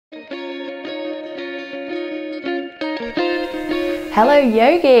Hello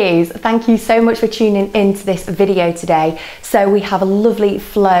yogis! Thank you so much for tuning into this video today. So we have a lovely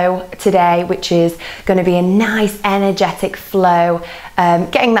flow today, which is going to be a nice energetic flow,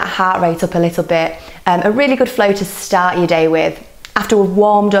 getting that heart rate up a little bit. A really good flow to start your day with. After we've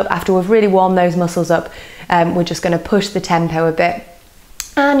warmed up, after we've really warmed those muscles up, we're just going to push the tempo a bit.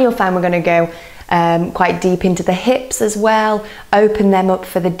 And you'll find we're going to go quite deep into the hips as well, open them up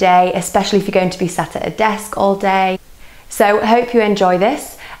for the day, especially if you're going to be sat at a desk all day. So I hope you enjoy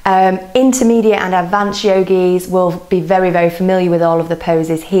this. Intermediate and advanced yogis will be very familiar with all of the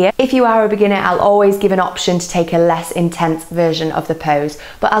poses here. If you are a beginner, I'll always give an option to take a less intense version of the pose.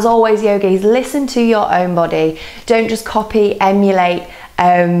 But as always, yogis, listen to your own body. Don't just copy, emulate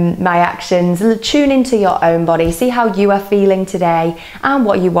my actions. Tune into your own body. See how you are feeling today and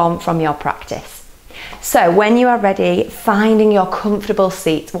what you want from your practice. So when you are ready, finding your comfortable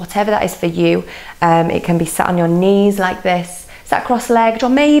seat, whatever that is for you. It can be sat on your knees like this, sat cross-legged, or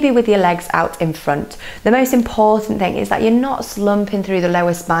maybe with your legs out in front. The most important thing is that you're not slumping through the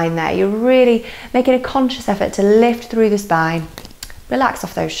lower spine there. You're really making a conscious effort to lift through the spine. Relax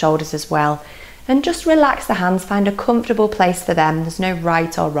off those shoulders as well. And just relax the hands, find a comfortable place for them. There's no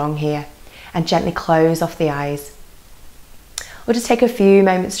right or wrong here. And gently close off the eyes. We'll just take a few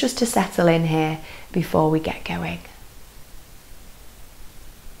moments just to settle in here before we get going.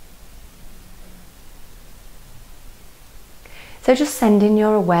 So just sending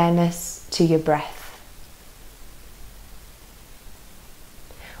your awareness to your breath.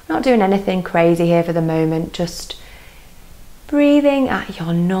 We're not doing anything crazy here for the moment, just breathing at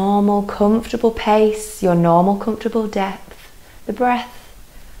your normal comfortable pace, your normal comfortable depth, the breath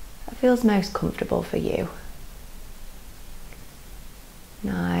that feels most comfortable for you.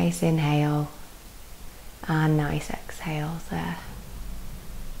 Nice inhale and nice exhales there.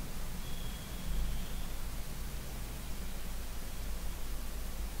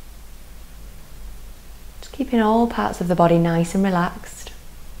 Just keeping all parts of the body nice and relaxed.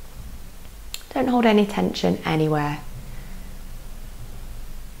 Don't hold any tension anywhere.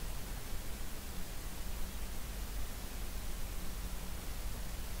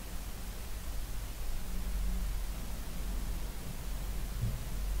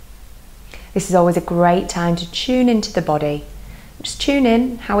 This is always a great time to tune into the body. Just tune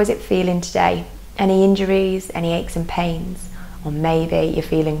in, how is it feeling today? Any injuries, any aches and pains? Or maybe you're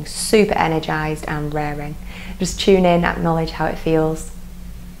feeling super energized and raring. Just tune in, acknowledge how it feels,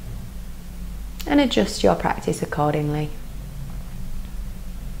 and adjust your practice accordingly.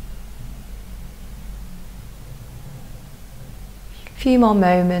 A few more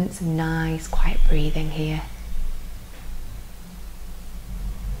moments of nice, quiet breathing here.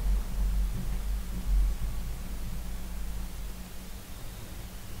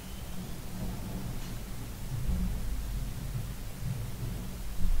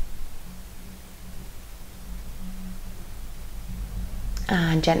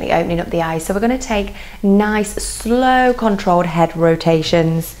 And gently opening up the eyes. So we're going to take nice, slow, controlled head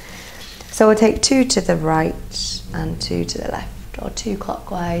rotations. So we'll take 2 to the right and 2 to the left, or 2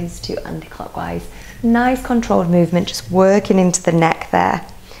 clockwise, 2 anti-clockwise. Nice controlled movement, just working into the neck there.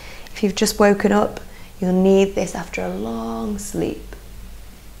 If you've just woken up, you'll need this after a long sleep.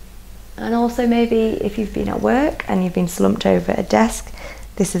 And also maybe if you've been at work and you've been slumped over a desk,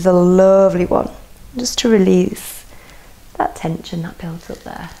 this is a lovely one, just to release that tension that builds up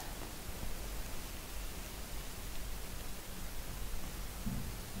there.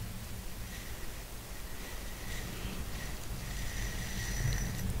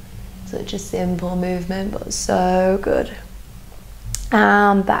 Such a simple movement, but so good.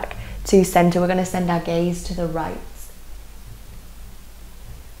 And back to center. We're going to send our gaze to the right.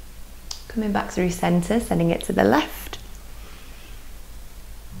 Coming back through center, sending it to the left.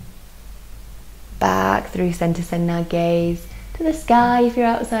 Back through center, send our gaze to the sky if you're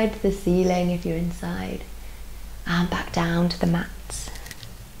outside, to the ceiling if you're inside, and back down to the mat.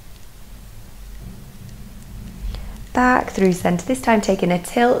 Back through center, this time taking a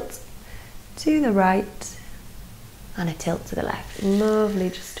tilt to the right and a tilt to the left.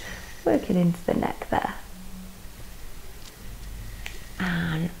 Lovely, just working into the neck there.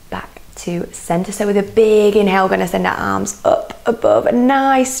 And back to center. So with a big inhale, we're going to send our arms up above, a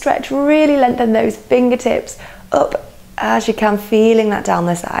nice stretch, really lengthen those fingertips up as you can, feeling that down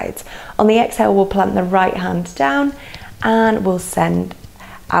the sides. On the exhale, we'll plant the right hand down and we'll send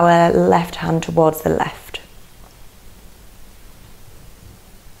our left hand towards the left.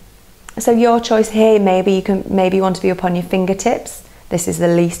 So your choice here, maybe you want to be up on your fingertips. This is the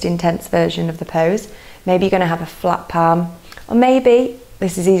least intense version of the pose. Maybe you're going to have a flat palm, or maybe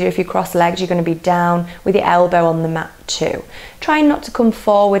This is easier if you cross legs. You're going to be down with your elbow on the mat too. Trying not to come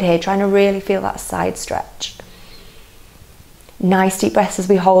forward here, trying to really feel that side stretch. Nice deep breaths as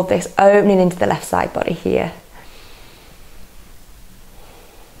we hold this, opening into the left side body here.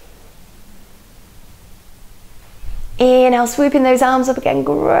 Inhale, swooping those arms up again,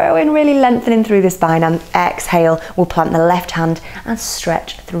 growing, really lengthening through the spine, and exhale, we'll plant the left hand and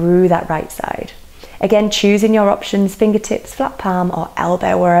stretch through that right side. Again, choosing your options, fingertips, flat palm or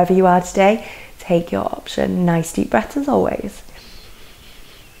elbow, wherever you are today. Take your option. Nice deep breath as always.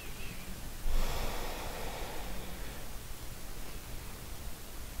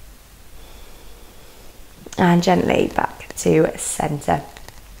 And gently back to center.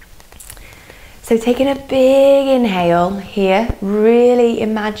 So taking a big inhale here, really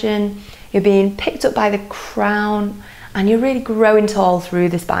imagine you're being picked up by the crown and you're really growing tall through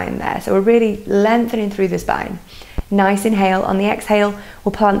the spine there. So we're really lengthening through the spine. Nice inhale. On the exhale,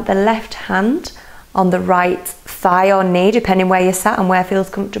 we'll plant the left hand on the right thigh or knee, depending where you're sat and where feels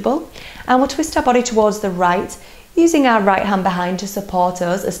comfortable. And we'll twist our body towards the right, using our right hand behind to support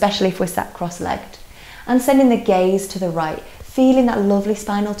us, especially if we're sat cross-legged. And sending the gaze to the right, feeling that lovely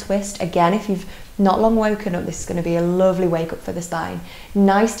spinal twist. Again, if you've not long woken up, this is going to be a lovely wake up for the spine.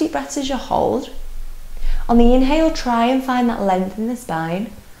 Nice deep breaths as you hold. On the inhale, try and find that length in the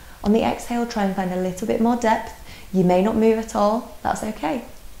spine. On the exhale, try and find a little bit more depth. You may not move at all, that's okay.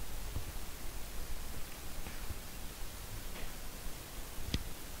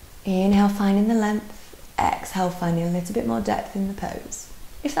 Inhale, finding the length. Exhale, finding a little bit more depth in the pose.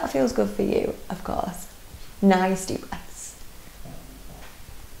 If that feels good for you, of course. Nice deep breaths.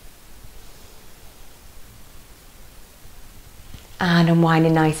 And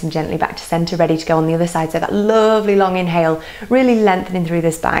unwinding nice and gently back to center, ready to go on the other side. So that lovely long inhale, really lengthening through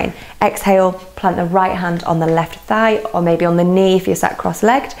the spine. Exhale, plant the right hand on the left thigh or maybe on the knee if you're sat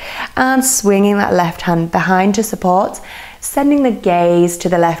cross-legged, and swinging that left hand behind to support, sending the gaze to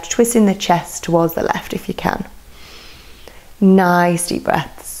the left, twisting the chest towards the left if you can. Nice deep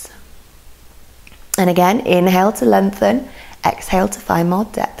breaths. And again, inhale to lengthen, exhale to find more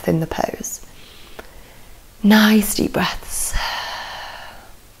depth in the pose. Nice deep breaths.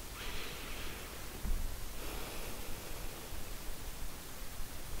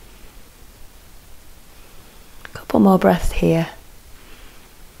 Couple more breaths here.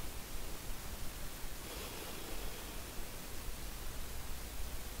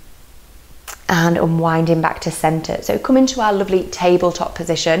 And unwinding back to center. So come into our lovely tabletop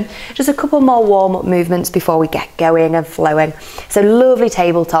position. Just a couple more warm-up movements before we get going and flowing. So lovely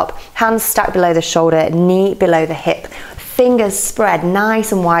tabletop, hands stacked below the shoulder, knee below the hip, fingers spread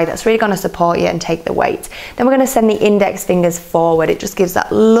nice and wide. That's really going to support you and take the weight. Then we're going to send the index fingers forward. It just gives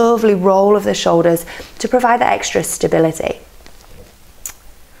that lovely roll of the shoulders to provide that extra stability.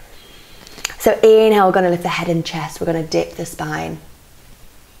 So inhale, we're going to lift the head and chest. We're going to dip the spine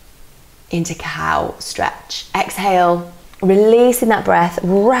into cow stretch. Exhale, releasing that breath,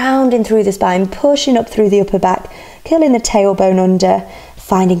 rounding through the spine, pushing up through the upper back, curling the tailbone under,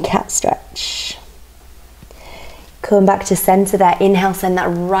 finding cat stretch. Come back to center there. Inhale, send that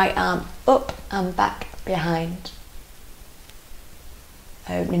right arm up and back behind.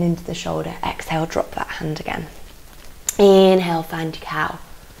 Opening into the shoulder. Exhale, drop that hand again. Inhale, find your cow.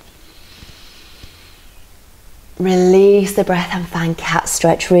 Release the breath and find cat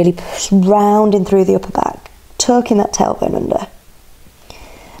stretch, really rounding through the upper back, tucking that tailbone under.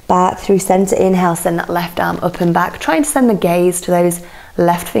 Back through center, inhale, send that left arm up and back. Try and send the gaze to those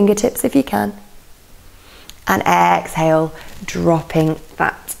left fingertips if you can. And exhale, dropping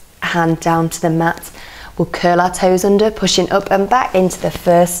that hand down to the mat. We'll curl our toes under, pushing up and back into the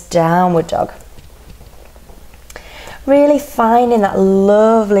first downward dog. Really finding that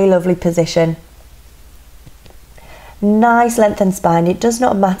lovely, lovely position. Nice lengthened spine. It does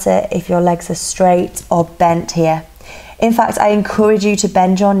not matter if your legs are straight or bent here. In fact, I encourage you to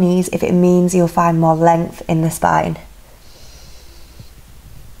bend your knees if it means you'll find more length in the spine.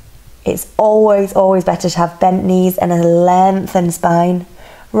 It's always, always better to have bent knees and a lengthened spine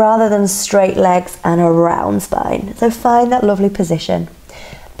rather than straight legs and a round spine. So find that lovely position.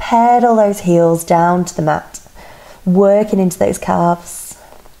 Pedal those heels down to the mat, working into those calves.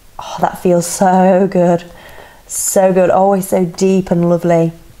 Oh, that feels so good. So good, always so deep and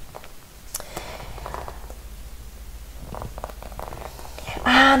lovely.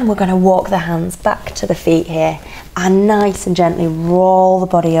 And we're going to walk the hands back to the feet here and nice and gently roll the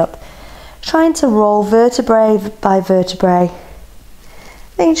body up. Trying to roll vertebrae by vertebrae.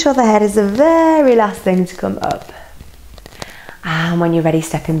 Making sure the head is the very last thing to come up. And when you're ready,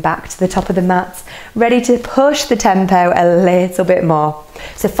 stepping back to the top of the mat, ready to push the tempo a little bit more.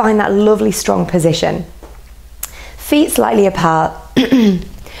 So find that lovely strong position. Feet slightly apart,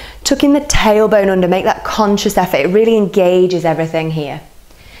 tucking the tailbone under, make that conscious effort. It really engages everything here.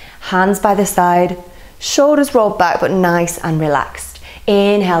 Hands by the side, shoulders rolled back but nice and relaxed.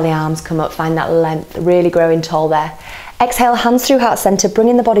 Inhale, the arms come up, find that length, really growing tall there. Exhale, hands through heart center,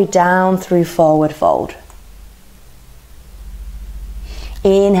 bringing the body down through forward fold.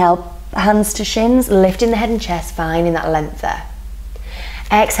 Inhale, hands to shins, lifting the head and chest, finding that length there.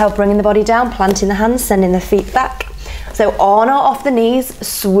 Exhale, bringing the body down, planting the hands, sending the feet back. So on or off the knees,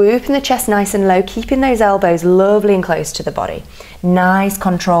 swooping the chest nice and low, keeping those elbows lovely and close to the body. Nice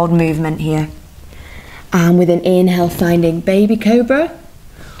controlled movement here. And with an inhale, finding baby cobra.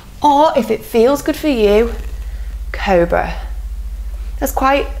 Or if it feels good for you, cobra. That's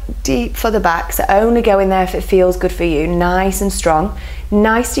quite deep for the back, so only go in there if it feels good for you. Nice and strong.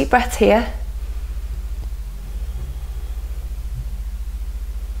 Nice deep breath here.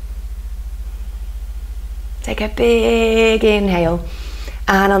 Take a big inhale,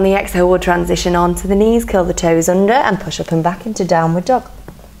 and on the exhale we'll transition onto the knees, curl the toes under and push up and back into downward dog.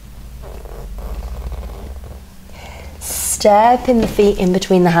 Stepping the feet in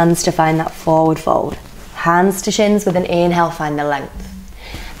between the hands to find that forward fold. Hands to shins with an inhale, find the length.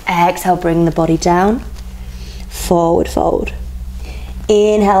 Exhale, bring the body down, forward fold.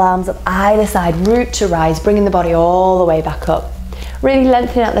 Inhale, arms up either side, root to rise, bringing the body all the way back up. Really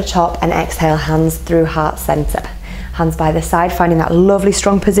lengthening at the top, and exhale, hands through heart center. Hands by the side, finding that lovely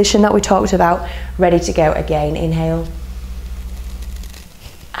strong position that we talked about. Ready to go again. Inhale.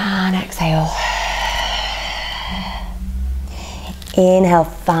 And exhale. Inhale,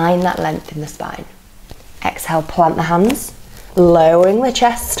 find that length in the spine. Exhale, plant the hands, lowering the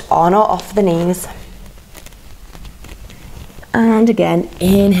chest on or off the knees. And again,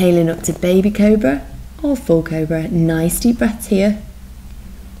 inhaling up to baby cobra or full cobra. Nice deep breaths here.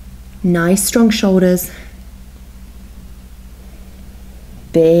 Nice strong shoulders.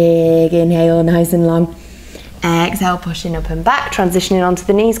 Big inhale, nice and long. Exhale, pushing up and back, transitioning onto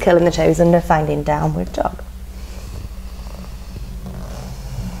the knees, curling the toes under, finding downward dog.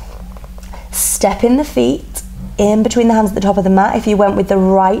 Stepping the feet in between the hands at the top of the mat. If you went with the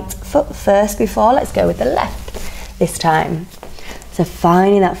right foot first before, let's go with the left this time. So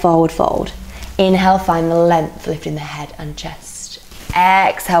finding that forward fold. Inhale, find the length, lifting the head and chest.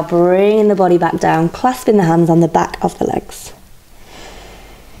 Exhale, bringing the body back down, clasping the hands on the back of the legs.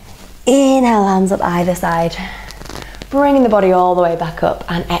 Inhale, hands up either side, bringing the body all the way back up,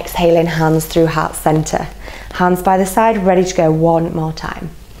 and exhaling, hands through heart center. Hands by the side, ready to go one more time.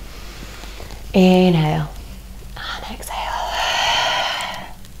 Inhale and exhale.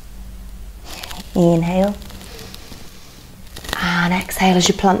 Inhale and exhale as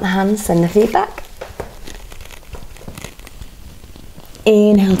you plant the hands, send the feet back.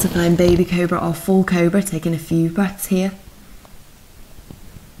 Inhale to find baby cobra or full cobra, taking a few breaths here.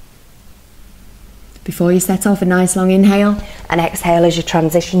 Before you set off, a nice long inhale, and exhale as you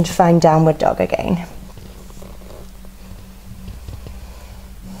transition to find downward dog again.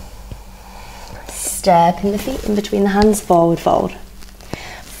 Stepping the feet in between the hands, forward fold.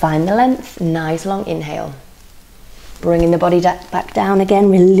 Find the length, nice long inhale. Bringing the body back down again,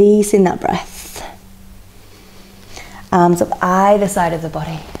 releasing that breath. Arms up either side of the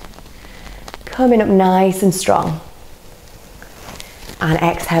body. Coming up nice and strong. And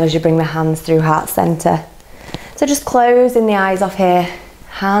exhale as you bring the hands through heart center. So just closing the eyes off here,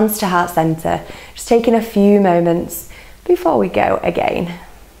 hands to heart center. Just taking a few moments before we go again.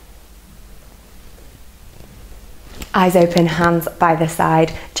 Eyes open, hands by the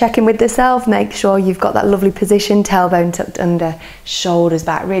side. Check in with the self, make sure you've got that lovely position, tailbone tucked under, shoulders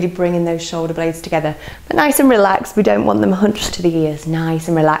back, really bringing those shoulder blades together. But nice and relaxed, we don't want them hunched to the ears. Nice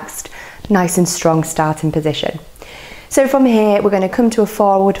and relaxed, nice and strong starting position. So from here, we're going to come to a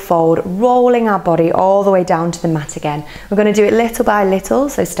forward fold, rolling our body all the way down to the mat again. We're going to do it little by little,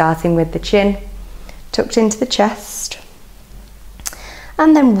 so starting with the chin tucked into the chest.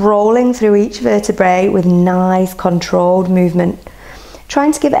 And then rolling through each vertebrae with nice controlled movement.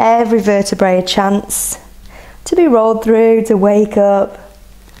 Trying to give every vertebrae a chance to be rolled through, to wake up,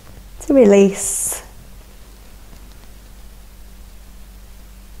 to release.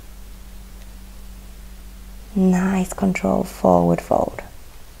 Nice controlled forward fold.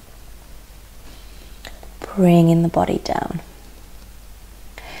 Bringing the body down.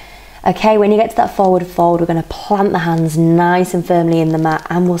 Okay, when you get to that forward fold, we're going to plant the hands nice and firmly in the mat,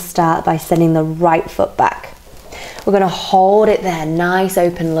 and we'll start by sending the right foot back. We're going to hold it there, nice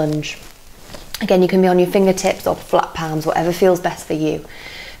open lunge. Again, you can be on your fingertips or flat palms, whatever feels best for you.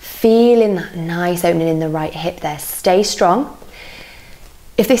 Feeling that nice opening in the right hip there. Stay strong.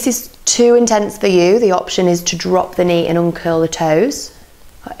 If this is too intense for you, the option is to drop the knee and uncurl the toes.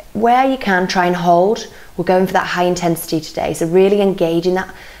 Where you can, try and hold. We're going for that high intensity today, so really engaging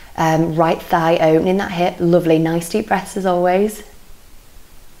that right thigh, opening that hip. Lovely, nice deep breaths as always.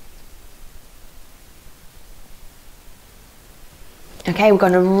 Okay, we're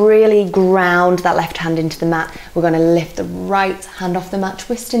going to really ground that left hand into the mat. We're going to lift the right hand off the mat,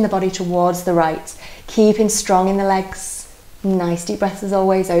 twisting the body towards the right, keeping strong in the legs. Nice deep breaths as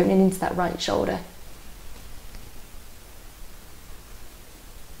always, opening into that right shoulder.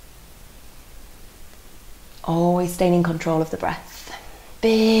 Always staying in control of the breath.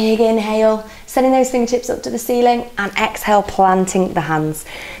 Big inhale, sending those fingertips up to the ceiling, and exhale, planting the hands.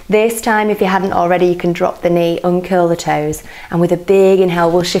 This time, if you hadn't already, you can drop the knee, uncurl the toes, and with a big inhale,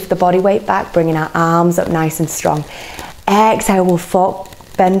 we'll shift the body weight back, bringing our arms up nice and strong. Exhale, we'll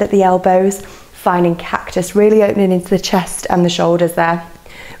bend at the elbows, finding cactus, really opening into the chest and the shoulders there.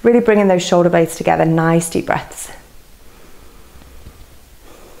 Really bringing those shoulder blades together, nice deep breaths.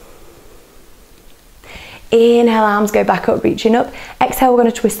 Inhale, arms go back up, reaching up. Exhale, we're going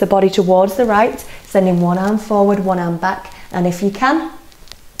to twist the body towards the right, sending one arm forward, one arm back. And if you can,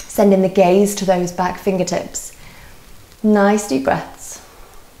 sending the gaze to those back fingertips. Nice deep breaths.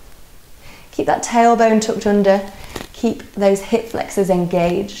 Keep that tailbone tucked under. Keep those hip flexors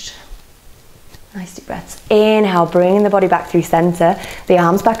engaged. Nice deep breaths. Inhale, bringing the body back through center. The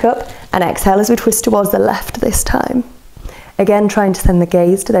arms back up. And exhale as we twist towards the left this time. Again, trying to send the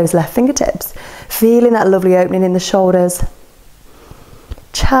gaze to those left fingertips. Feeling that lovely opening in the shoulders.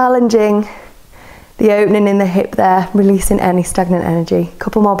 Challenging the opening in the hip there, releasing any stagnant energy.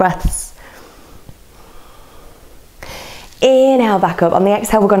 Couple more breaths. Inhale back up. On the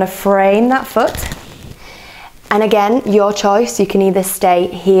exhale, we're going to frame that foot. And again, your choice. You can either stay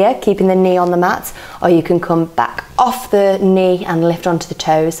here, keeping the knee on the mat, or you can come back off the knee and lift onto the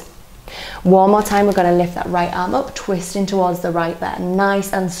toes. One more time, we're going to lift that right arm up, twisting towards the right there,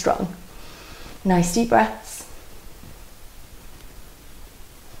 nice and strong. Nice deep breaths.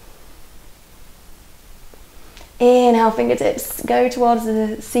 Inhale, fingertips go towards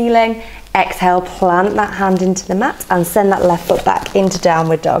the ceiling. Exhale, plant that hand into the mat and send that left foot back into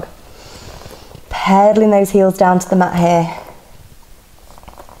downward dog. Pedaling those heels down to the mat here.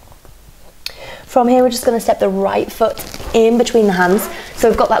 From here, we're just going to step the right foot in between the hands. So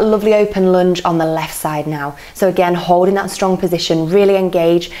we've got that lovely open lunge on the left side now. So again, holding that strong position, really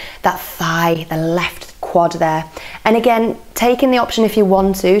engage that thigh, the left quad there. And again, taking the option if you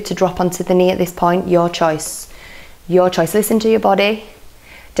want to drop onto the knee at this point, your choice. Your choice. Listen to your body.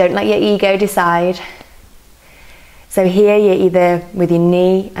 Don't let your ego decide. So here you're either with your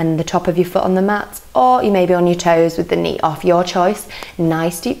knee and the top of your foot on the mat, or you may be on your toes with the knee off, your choice.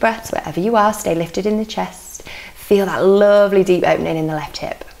 Nice deep breaths wherever you are, stay lifted in the chest. Feel that lovely deep opening in the left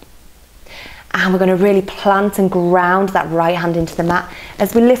hip. And we're going to really plant and ground that right hand into the mat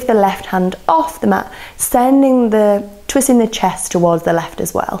as we lift the left hand off the mat, twisting the chest towards the left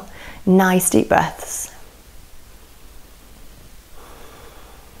as well. Nice deep breaths.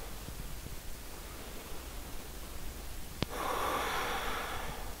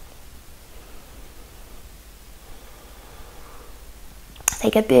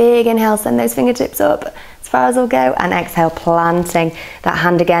 Take a big inhale, send those fingertips up as far as they'll go, and exhale, planting that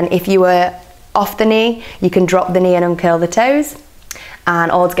hand again. If you were off the knee, you can drop the knee and uncurl the toes.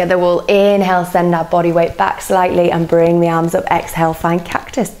 And all together, we'll inhale, send our body weight back slightly and bring the arms up. Exhale, find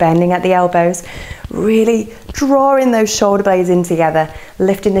cactus, bending at the elbows. Really drawing those shoulder blades in together,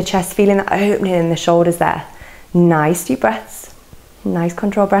 lifting the chest, feeling that opening in the shoulders there. Nice deep breaths, nice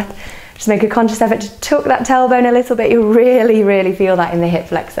control breath. Just make a conscious effort to tuck that tailbone a little bit. You really, really feel that in the hip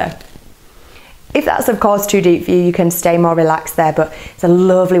flexor. If that's of course too deep for you, you can stay more relaxed there, but it's a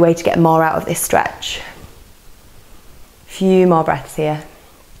lovely way to get more out of this stretch. Few more breaths here.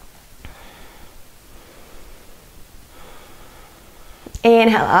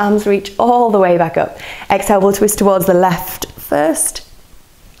 Inhale, arms reach all the way back up. Exhale, we'll twist towards the left first.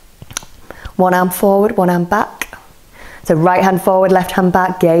 One arm forward, one arm back. So right hand forward, left hand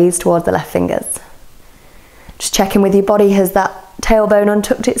back, gaze towards the left fingers. Just checking with your body, has that tailbone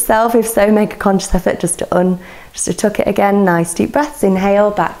untucked itself? If so, make a conscious effort just to tuck it again. Nice deep breaths.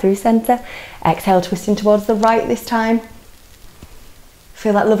 Inhale, back through center. Exhale, twisting towards the right this time.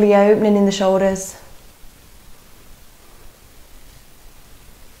 Feel that lovely opening in the shoulders.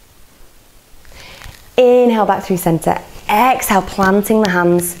 Inhale, back through center. Exhale, planting the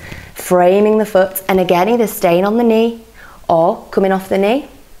hands, framing the foot, and again, either staying on the knee or coming off the knee.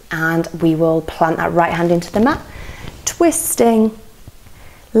 and we will plant that right hand into the mat, twisting,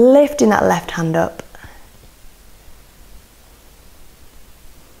 lifting that left hand up.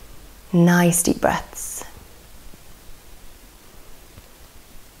 Nice deep breaths.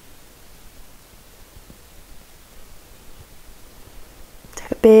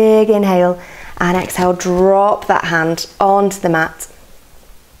 Take a big inhale and exhale, drop that hand onto the mat.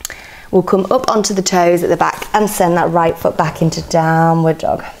 We'll come up onto the toes at the back and send that right foot back into downward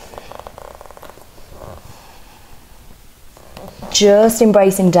dog. Just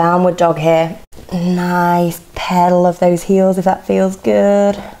embracing downward dog here. Nice pedal of those heels if that feels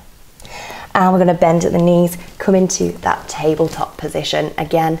good. And we're going to bend at the knees, come into that tabletop position.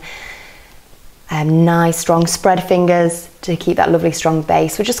 Again, nice strong spread fingers to keep that lovely strong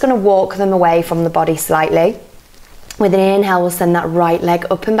base. We're just going to walk them away from the body slightly. With an inhale, we'll send that right leg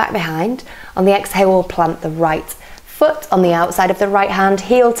up and back behind. On the exhale, we'll plant the right foot on the outside of the right hand,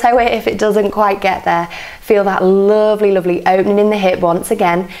 heel toe it if it doesn't quite get there. Feel that lovely, lovely opening in the hip once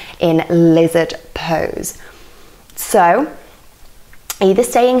again in lizard pose. So, either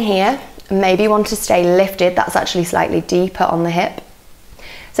staying here, maybe you want to stay lifted, that's actually slightly deeper on the hip.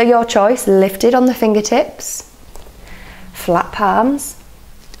 So your choice, lifted on the fingertips, flat palms,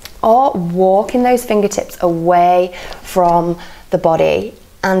 or walking those fingertips away from the body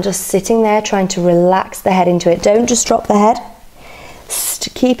and just sitting there trying to relax the head into it. Don't just drop the head.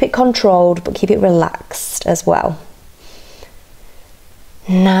 Keep it controlled, but keep it relaxed as well.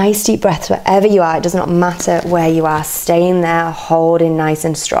 Nice deep breaths wherever you are. It does not matter where you are. Staying there, holding nice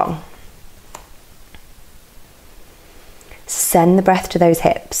and strong. Send the breath to those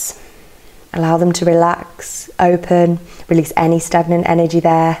hips. Allow them to relax, open, release any stagnant energy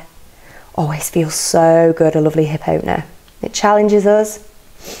there. Always feels so good, a lovely hip opener. It challenges us.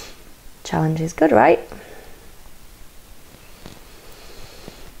 Challenge is good, right?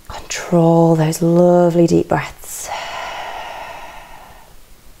 Control those lovely deep breaths.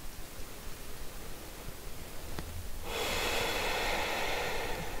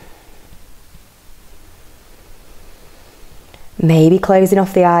 Maybe closing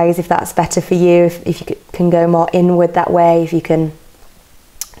off the eyes if that's better for you, if you can go more inward that way, if you can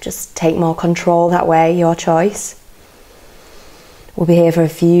just take more control that way, your choice. We'll be here for a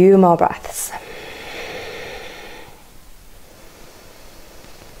few more breaths.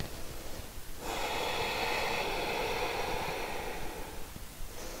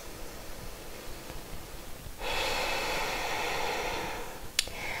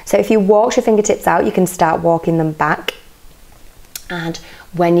 So if you walk your fingertips out, you can start walking them back. And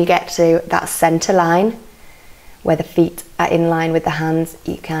when you get to that center line, where the feet are in line with the hands,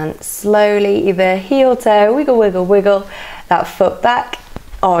 you can slowly either heel toe, wiggle, wiggle, wiggle that foot back,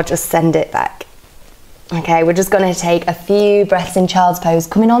 or just send it back. Okay, we're just going to take a few breaths in child's pose,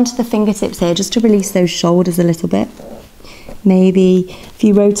 coming onto the fingertips here, just to release those shoulders a little bit. Maybe a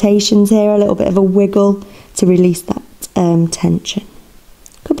few rotations here, a little bit of a wiggle to release that tension.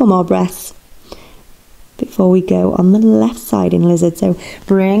 A couple more breaths before we go on the left side in lizard. So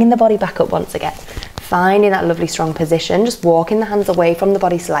bringing the body back up once again. Finding that lovely strong position, just walking the hands away from the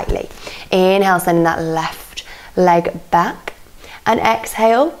body slightly. Inhale, sending that left leg back. And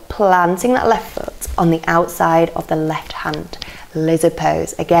exhale, planting that left foot on the outside of the left hand. Lizard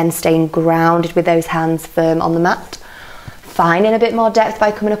pose. Again, staying grounded with those hands firm on the mat. Finding a bit more depth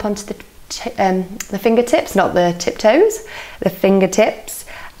by coming up onto the fingertips, not the tiptoes, the fingertips.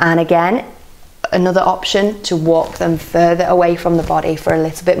 And again, another option to walk them further away from the body for a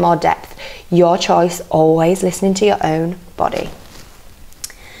little bit more depth. Your choice, always listening to your own body.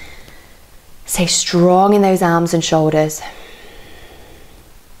 Stay strong in those arms and shoulders.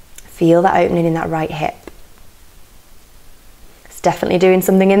 Feel that opening in that right hip. It's definitely doing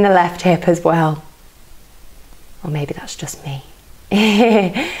something in the left hip as well. Or maybe that's just me.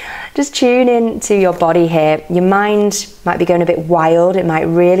 Just tune in to your body here. Your mind might be going a bit wild. It might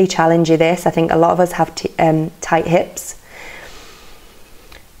really challenge you, this. I think a lot of us have tight hips.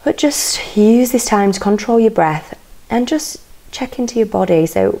 But just use this time to control your breath and just check into your body.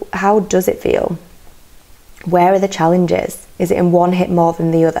 So how does it feel? Where are the challenges? Is it in one hip more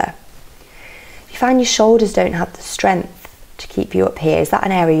than the other? If you find your shoulders don't have the strength to keep you up here, is that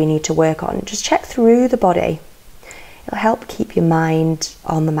an area you need to work on? Just check through the body. It'll help keep your mind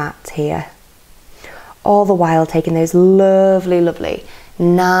on the mat here. All the while taking those lovely, lovely,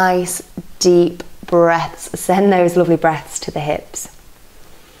 nice, deep breaths. Send those lovely breaths to the hips.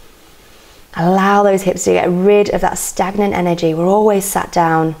 Allow those hips to get rid of that stagnant energy. We're always sat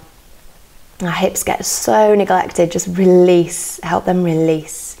down. Our hips get so neglected. Just release, help them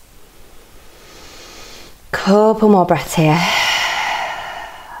release. Couple more breaths here.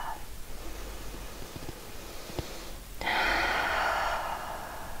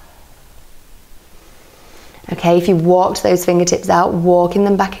 Okay, if you walked those fingertips out, walking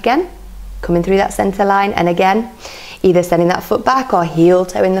them back again, coming through that center line, and again, either sending that foot back or heel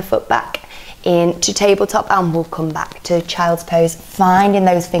toeing the foot back into tabletop, and we'll come back to child's pose, finding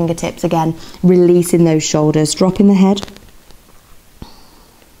those fingertips again, releasing those shoulders, dropping the head.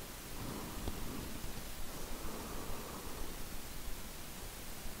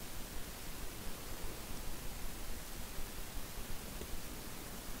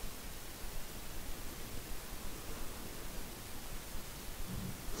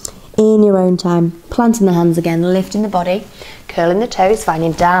 In your own time, planting the hands again, lifting the body, curling the toes,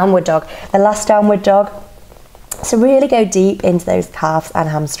 finding downward dog, the last downward dog. So really go deep into those calves and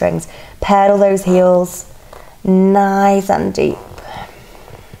hamstrings, pedal those heels nice and deep.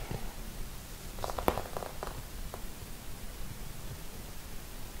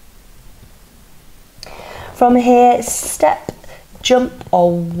 From here, step, jump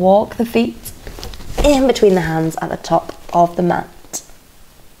or walk the feet in between the hands at the top of the mat.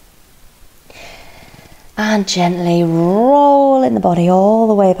 And gently rolling the body all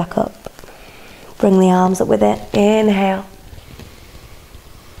the way back up. Bring the arms up with it. Inhale.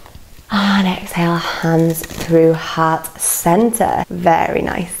 And exhale, hands through heart center. Very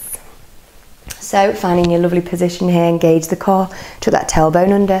nice. So finding your lovely position here, engage the core, tuck that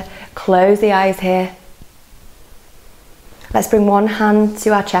tailbone under, close the eyes here. Let's bring one hand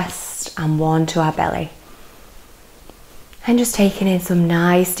to our chest and one to our belly. And just taking in some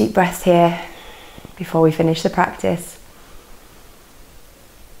nice deep breaths here before we finish the practice.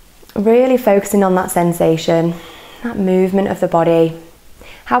 Really focusing on that sensation, that movement of the body,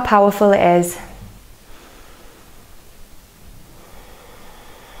 how powerful it is.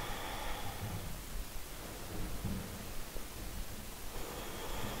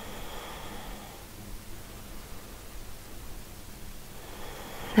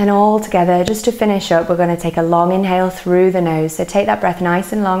 And all together, just to finish up, we're going to take a long inhale through the nose. So take that breath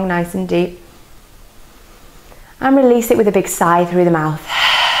nice and long, nice and deep. And release it with a big sigh through the mouth.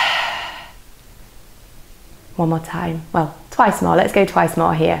 One more time. Well, twice more. Let's go twice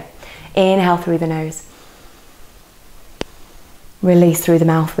more here. Inhale through the nose. Release through the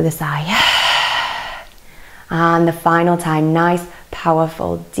mouth with a sigh. And the final time, nice,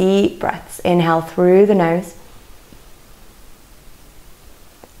 powerful, deep breaths. Inhale through the nose.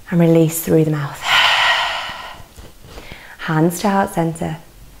 And release through the mouth. Hands to heart center.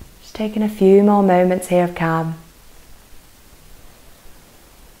 Just taking a few more moments here of calm.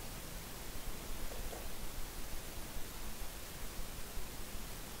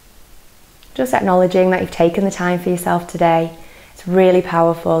 Just acknowledging that you've taken the time for yourself today. It's really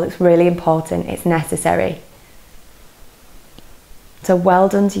powerful, it's really important, it's necessary. So well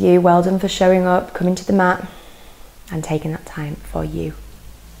done to you, well done for showing up, coming to the mat and taking that time for you.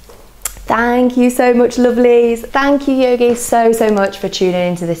 Thank you so much, lovelies. Thank you, yogis, so much for tuning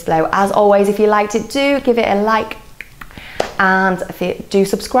into this flow. As always, if you liked it, do give it a like. And do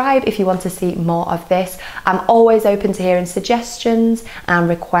subscribe if you want to see more of this. I'm always open to hearing suggestions and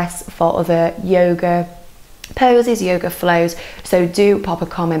requests for other yoga poses, yoga flows. So do pop a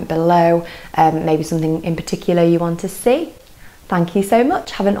comment below, maybe something in particular you want to see. Thank you so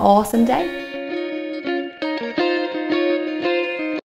much. Have an awesome day.